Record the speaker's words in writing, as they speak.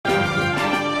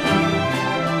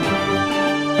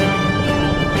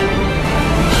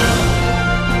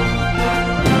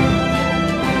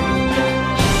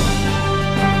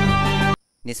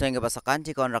Nisweng basakan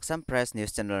tikon raksam press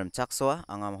news channel chakswa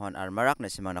angamhon armarak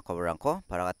nasimang koborangko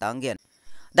para katanggen.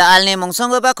 Daal ni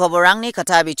mungsong ba koborang ni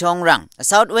katabi chongrang.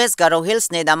 Southwest Garo Hills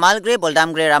ni Damalgre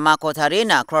Boldamgre Ramako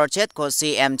Tharina Crochet ko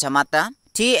CM Chamata.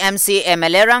 TMC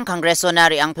MLRang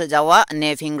Kongresonari ang Piljawa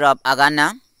ne Fingrop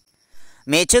Agana.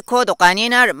 Mechiko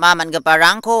dokanina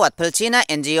mamanggaparang ko at Pilchina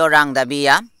NGO rang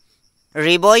Dabia.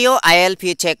 Riboyo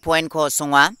ILP checkpoint ko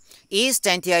sunga. East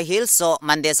Tentia Hills so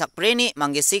mande sak-4 ni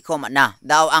manggisiko na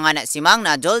daw ang anak simang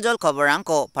na joljol koborang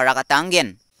ko para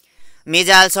katanggen.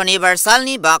 Mijal so universal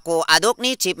ni bako adok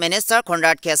ni Chief Minister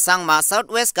Conrad Kesang ma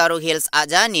Southwest Garo Hills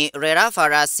aja ni Rera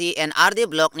Fara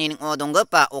CNRD block ni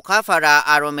ngodonggepa uka Fara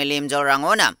aro melim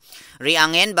jorangona.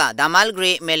 Riangen ba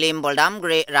Damalgre melim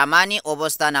Boldamgre Ramani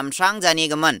obosta namsang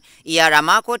jani gemen. Ia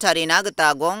Ramako Tharina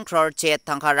geta gong Crochet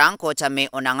tangkarang ko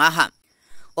chame onangaha.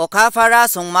 Oka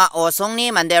Fara sungma o songni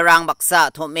manderang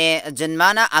baksa thome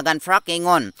jenmana agan frak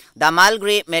ingon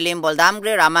Damalgre melim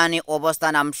Boldamgre Ramani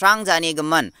obosta namsang jani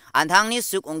gemen anthangni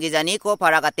suk ungi jani ko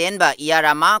para katen ba ia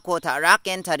Rama ko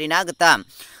tharaken Tharina geta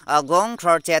gong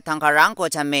Crochet tangkarang ko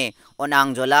chame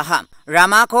onang jolaha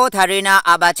Rama ko Tharina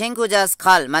abachengku jas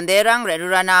khal manderang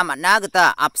redurana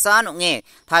managta apsan unge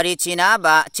thari China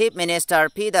ba Chief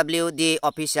Minister PWD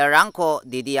official rang ko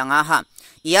didiangaha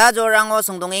ia jorango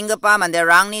sungdunginggepa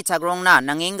manderang ni chagrongna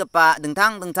nanginggepa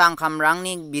dengtang kamrang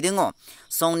ni bidingo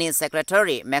songni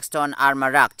Secretary Maxton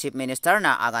Armarak Chief Minister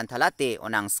na agan thalate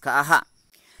onang skaaha.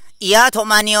 Ia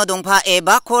thomanio dongpa e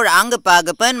bakor anggepa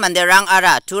gepen manderang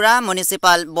ara Tura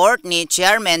Municipal Board ni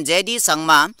Chairman JD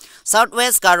Sangma,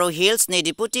 Southwest Garo Hills ni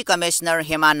Deputy Commissioner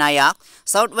Hema Nayak,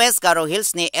 Southwest Garo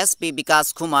Hills ni SP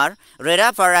Bikas Kumar,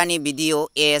 Rera Farani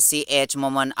BDO EJH-o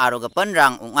Momon aro gepen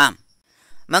rang unga.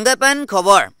 Manggapan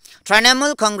khobor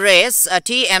Trinamool Congress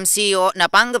TMCO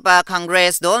napanggapa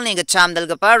Congress dol ni gacham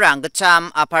dalgapa rang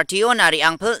gacham partiyo nari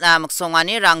angpil na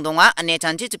magsongani rang donga ane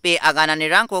chanchitipi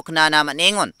aganani rang ko knana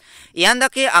manengon.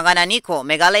 Iandaki aganani ko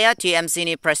Meghalaya TMC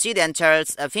ni President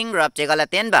Charles Fingrop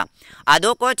jegalatenba.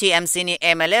 Adoko TMC ni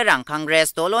MLA rang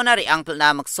Congress dolo nari angpil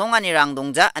na magsongani rang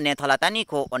dongja ane thalatani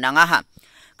ko onangaha.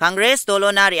 Congress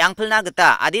dolo na riangpil na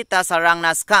gata adita sarang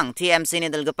naskang TMC ni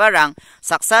dalgaparang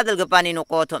saksa dalgapani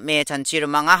nuko me chanchir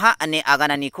mangaha ane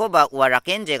aganani ko ba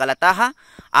uwaraken jegalataha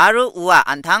aru uwa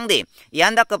antangde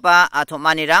yanda kapa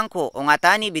athomani rangko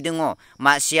ongatani bidungo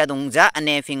ma siya dongja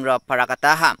ane Fingrop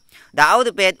parakataha daud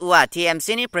pet uwa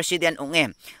TMC ni President unge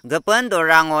gapan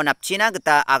dorango napchina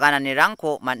gata aganani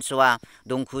rangko mansua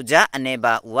dongkuja ane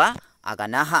ba uwa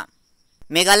aganaha.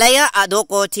 Meghalaya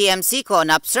adoko TMC ko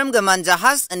napsram gaman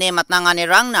jahas ane matnangani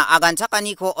rang na agan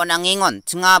chakani ko onangingon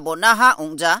tnga bonaha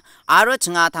ungja aro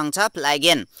tnga thangcha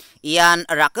plaigen ian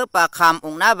rakapa kham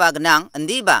ungna bagnang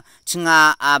andiba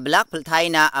tnga blak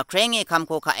plthai na akrengi kham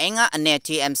ko khaenga ane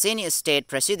TMC ni State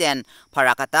President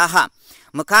parakataha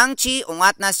mukangchi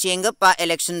ungat na siengpa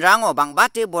election rango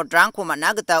bangbate board rang ko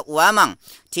managata uamang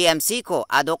TMC ko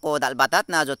adoko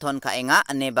dalbatat na jothon khaenga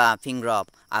ane ba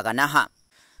Fingrop aganaha.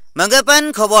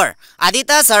 Manggapan khobor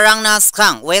adita sarang na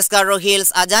skang West Garo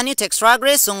Hills ajani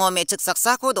textragre sungo mechik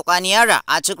saksako dokaniara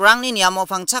achukrang ni niamo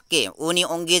phangchakke uni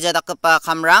onggi jadakpa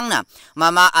khamrang na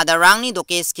mama adarang ni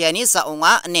dokeskiani sa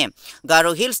unga ne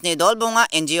Garo Hills ni dolbonga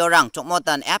NGO rang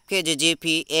chokmotan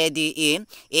FKGGP ADE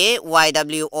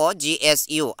AYWO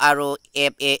GSU aro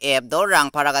FAF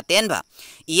dorang paragatenba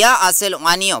ia asel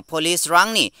unganio police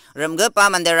rang ni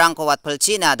remgepa manderang ko wat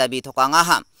phalchina dabi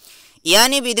thokangaha.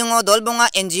 Iani bidungo dolbonga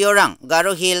NGO rang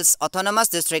Garo Hills Autonomous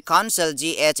District Council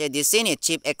GHADC ni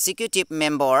Chief Executive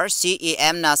Member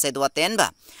CEM na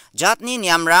sedwatenba jatni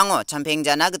niamrango champeng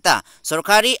janagta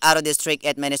sorkari aro District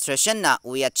Administration na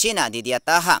uyachina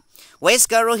didiataha West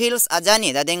Garo Hills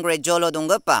ajani dadengre jolo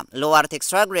dungapa Lower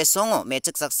Textragre songo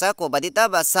mechik saksako badita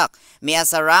basak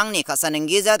miasarang ni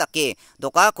kasanenggiza dake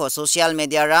doka ko social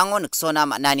media rango nuksona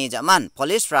manani jaman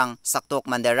police rang saktok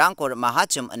manderang ko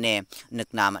mahachum ane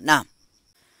nukna na.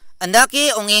 Andaki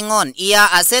ongingon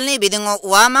ia asel ni bidingo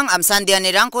uamang amsandia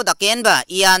ni rangko dakenba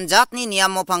ian jatni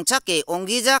niamo pangchake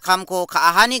onggiza kamko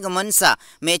kaahani gemensa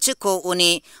mechiko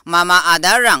uni mama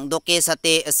adarang doke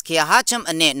sate eskia hacham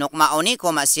ane nokma oni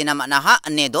ko masina manaha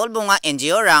ane dolbonga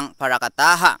NGO rang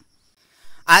parakataha.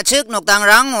 Achik noktang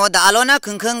rango da alona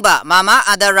kengkeng ba mama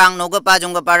ada rang nogapa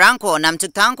jonggapa rangko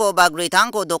namchik tangko bagri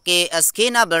tangko doke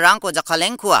skina berangko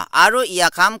jakalengkua aro ia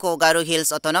kamko Garo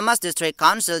Hills Autonomous District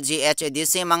Council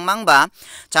GHADC mangmang ba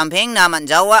champeng na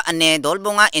manjawa ane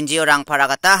dolbonga NGO rang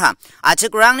parakataha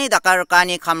achik rang ni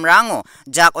dakarkani kamrango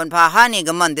jak onpahani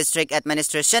gaman District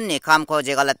Administration ni kamko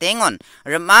jegalatengon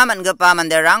rema mangapa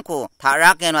manderangko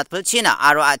tharaken wat pulchina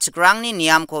aro achik rang ni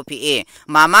niam ko PA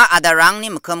mama ada rang ni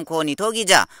mukam ko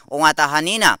nitogija da ongata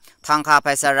hanina thangka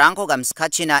paisa rangko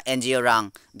gamskachina NGO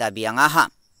rang da biangaha.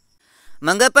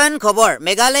 Manggapan khobor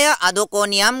Meghalaya adoko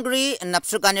niamgri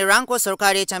napsukani rangko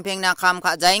sorkari champeng na kham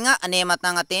kha jainga ane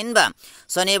matanga tenba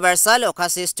Soni Barsalo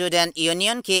Kasi Student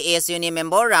Union KSU ni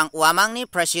member rang wamangni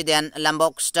President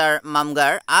Lambok Star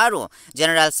Mamgar aru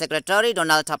General Secretary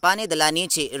Donald Tapani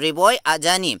Delanichi Riboy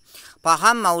Ajani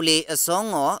Paham Mauli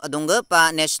Songo Dungapa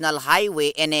National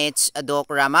Highway NH Dok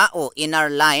Rama o Inner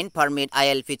Line Permit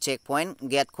ILP Checkpoint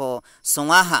Gate ko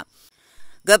Sungaha.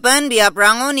 Gapan biap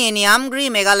rango ni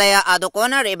niamgri Meghalaya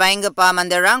adokona rebaing pa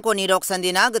manderang ko nirok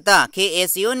sandina gata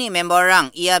KSU ni member rang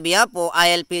ia biapo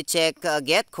ILP check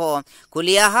gate ko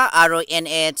kuliaha aro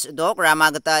NH dok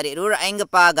rama gata rirur aing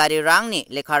pa gari rang ni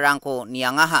lekharang ko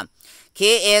niangaha.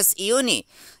 KSU ni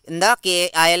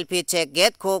ndake ILP check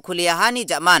gate ko kuliahani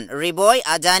jaman Riboy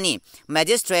Ajani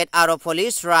magistrate aro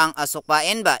police rang asokpa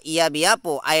enba ia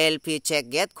biapo ILP check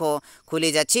gate ko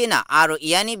kulija China aro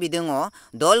iani bidungo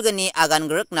dolgani agan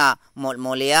grukna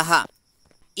molmoliaha.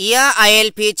 Ia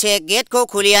ILP check gate ko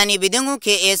kuliani bidungo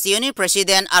KSU ni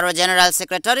President aro General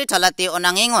Secretary talati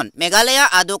onangingon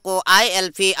Meghalaya adoko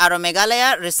ILP aro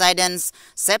Meghalaya Residence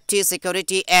Safety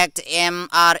Security Act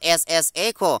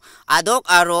MRSSA ko adok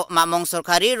aro mamong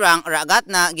sorkari rang ragat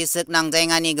na gisik nang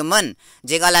jaingani gemen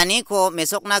jegalani ko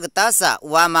mesok na getasa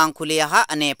wamang kuliaha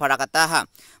ane parakataha.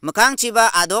 Mekang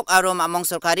ciba adok aro mamong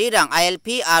sorkari rang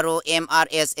ILP aro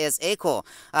MRSSA ko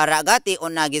ragati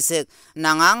onna gisik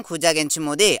nangang kujagen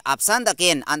cimode apsan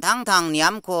daken antang tang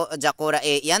niam ko jakora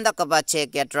e yanda kaba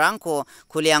check get rang ko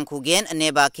kuliang kugen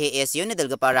neba KSU ni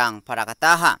delgaparang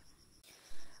parakataha.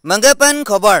 Manggapan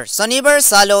khobor Sonibar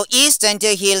Salo East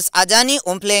Tente Hills Ajani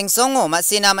umpleng songo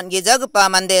masina mangijagpa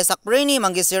mande sakprini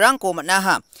mangisirang ko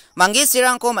manaha.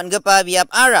 Mangisirang ko mangapa biap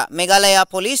ara Meghalaya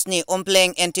Police ni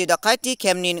umpleng anti-dakati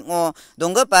kemnin ngo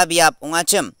donggapa biap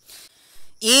ungachem.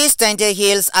 East Tente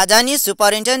Hills Ajani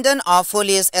Superintendent of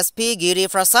Police SP Giri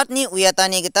Prasad ni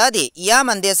uyatani gitadi ia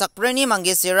mande sakpreni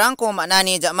mangisirang ko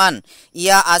manani jaman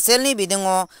ia asel ni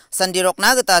bidungo sandirok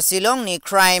na gita silong ni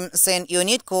crime scene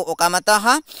unit ko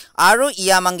okamataha aro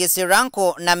ia mangisirang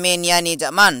ko namenya ni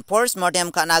jaman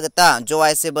postmortem ka na gita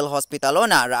Joy Civil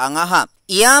Hospitalona raangaha.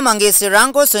 Ia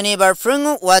mangisirang ko Sunibar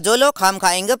frungu wajolo kham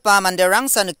kaingpa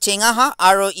manderang sanukchingaha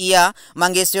aro ia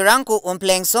mangisirang ko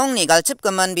umpleng song ni galchip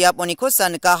kaman biap oniko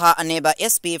sankaha aneba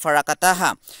SP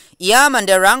farakataha. Ia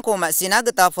manderang ko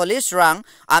masinagata police rang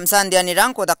amsan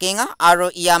dianirang ko dakinga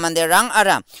aro ia manderang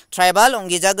ara tribal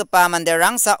ongijagpa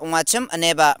manderang sa ungachem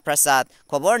aneba Prasad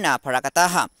koborna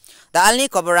farakataha. Daalni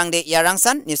koborang de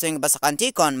yarangsan nisuing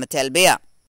basakanti kon metelbea.